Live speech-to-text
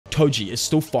Toji is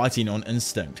still fighting on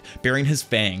instinct, baring his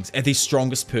fangs at the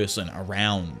strongest person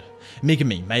around.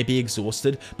 Megumi may be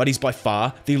exhausted, but he's by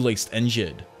far the least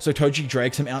injured, so Toji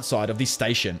drags him outside of the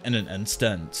station in an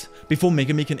instant. Before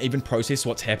Megumi can even process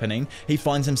what's happening, he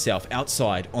finds himself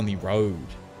outside on the road.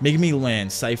 Megumi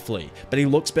lands safely, but he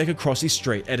looks back across the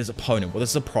street at his opponent with a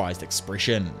surprised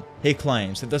expression. He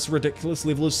claims that this ridiculous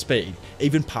level of speed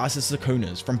even passes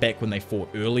Sukuna's from back when they fought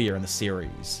earlier in the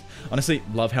series. Honestly,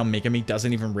 love how Megumi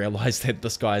doesn't even realize that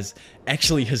this guy's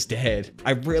actually his dad.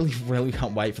 I really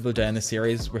can't wait for the day in the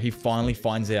series where he finally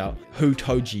finds out who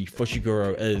Toji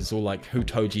Fushiguro is, or like who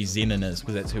Toji Zenin is,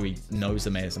 because that's who he knows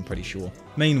him as, I'm pretty sure.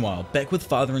 Meanwhile, back with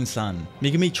father and son,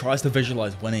 Megumi tries to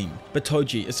visualize winning, but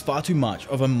Toji is far too much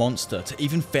of a monster to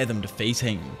even fathom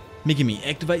defeating. Megumi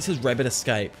activates his rapid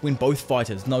escape when both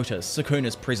fighters notice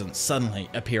Sukuna's presence suddenly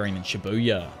appearing in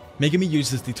Shibuya. Megumi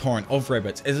uses the torrent of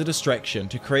rabbits as a distraction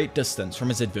to create distance from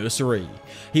his adversary.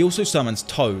 He also summons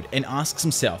Toad and asks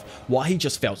himself why he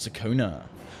just felt Sukuna.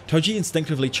 Toji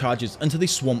instinctively charges into the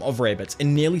swarm of rabbits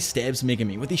and nearly stabs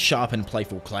Megumi with his sharp and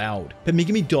playful cloud, but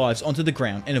Megumi dives onto the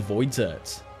ground and avoids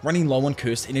it. Running low on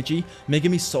cursed energy,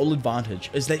 Megumi's sole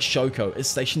advantage is that Shoko is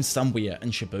stationed somewhere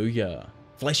in Shibuya.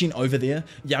 Flashing over there,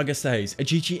 Yaga says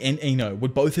Ajichi and Ino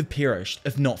would both have perished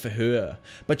if not for her,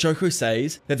 but Joko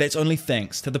says that that's only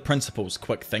thanks to the principal's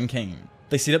quick thinking.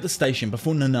 They set up the station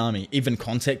before Nanami even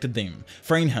contacted them,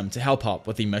 freeing him to help up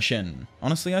with the mission.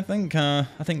 Honestly, I think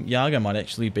Yaga might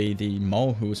actually be the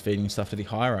mole who was feeding stuff to the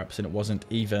higher-ups and it wasn't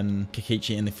even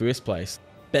Kikichi in the first place.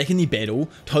 Back in the battle,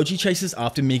 Toji chases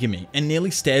after Megumi and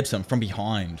nearly stabs him from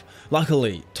behind.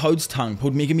 Luckily, Toad's tongue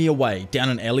pulled Megumi away down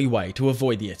an alleyway to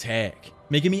avoid the attack.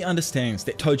 Megumi understands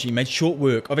that Toji made short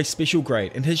work of a special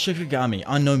grade and his Shikigami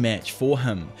are no match for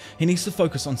him. He needs to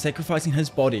focus on sacrificing his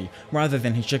body rather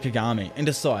than his Shikigami and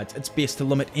decides it's best to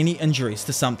limit any injuries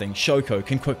to something Shoko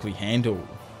can quickly handle.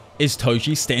 As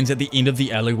Toji stands at the end of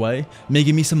the alleyway,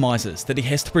 Megumi surmises that he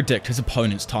has to predict his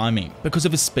opponent's timing because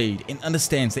of his speed and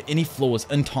understands that any flaws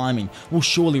in timing will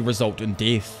surely result in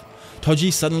death.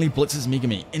 Toji suddenly blitzes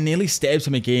Megumi and nearly stabs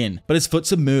him again, but his foot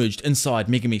submerged inside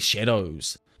Megumi's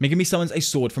shadows. Megumi summons a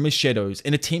sword from his shadows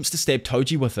and attempts to stab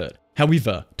Toji with it.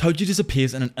 However, Toji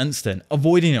disappears in an instant,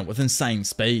 avoiding it with insane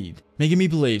speed. Megumi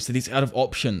believes that he's out of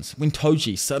options when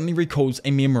Toji suddenly recalls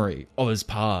a memory of his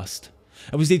past.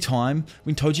 It was the time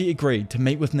when Toji agreed to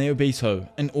meet with Naobito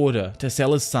in order to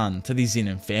sell his son to the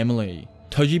Zenin family.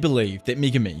 Toji believed that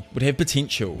Megumi would have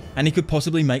potential and he could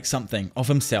possibly make something of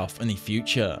himself in the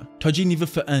future. Toji never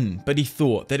fit in, but he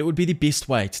thought that it would be the best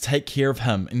way to take care of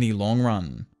him in the long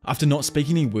run. After not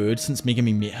speaking a word since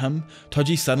Megumi met him,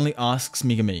 Toji suddenly asks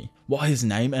Megumi what his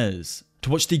name is, to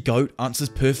which the goat answers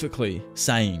perfectly,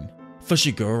 saying,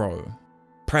 Fushiguro.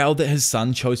 Proud that his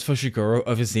son chose Fushiguro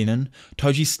over Zenin,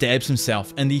 Toji stabs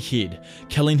himself in the head,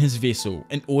 killing his vessel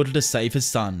in order to save his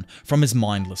son from his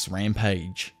mindless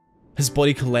rampage. His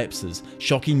body collapses,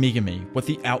 shocking Megumi with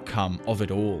the outcome of it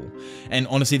all. And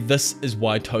honestly, this is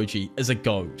why Toji is a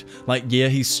GOAT. Like, yeah,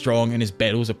 he's strong and his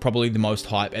battles are probably the most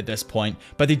hype at this point,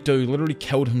 but the dude literally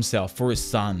killed himself for his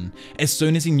son. As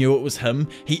soon as he knew it was him,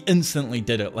 he instantly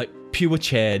did it, like pure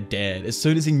Chad dad. As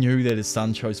soon as he knew that his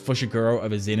son chose Fushiguro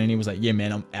over Zenin, he was like, yeah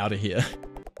man, I'm out of here.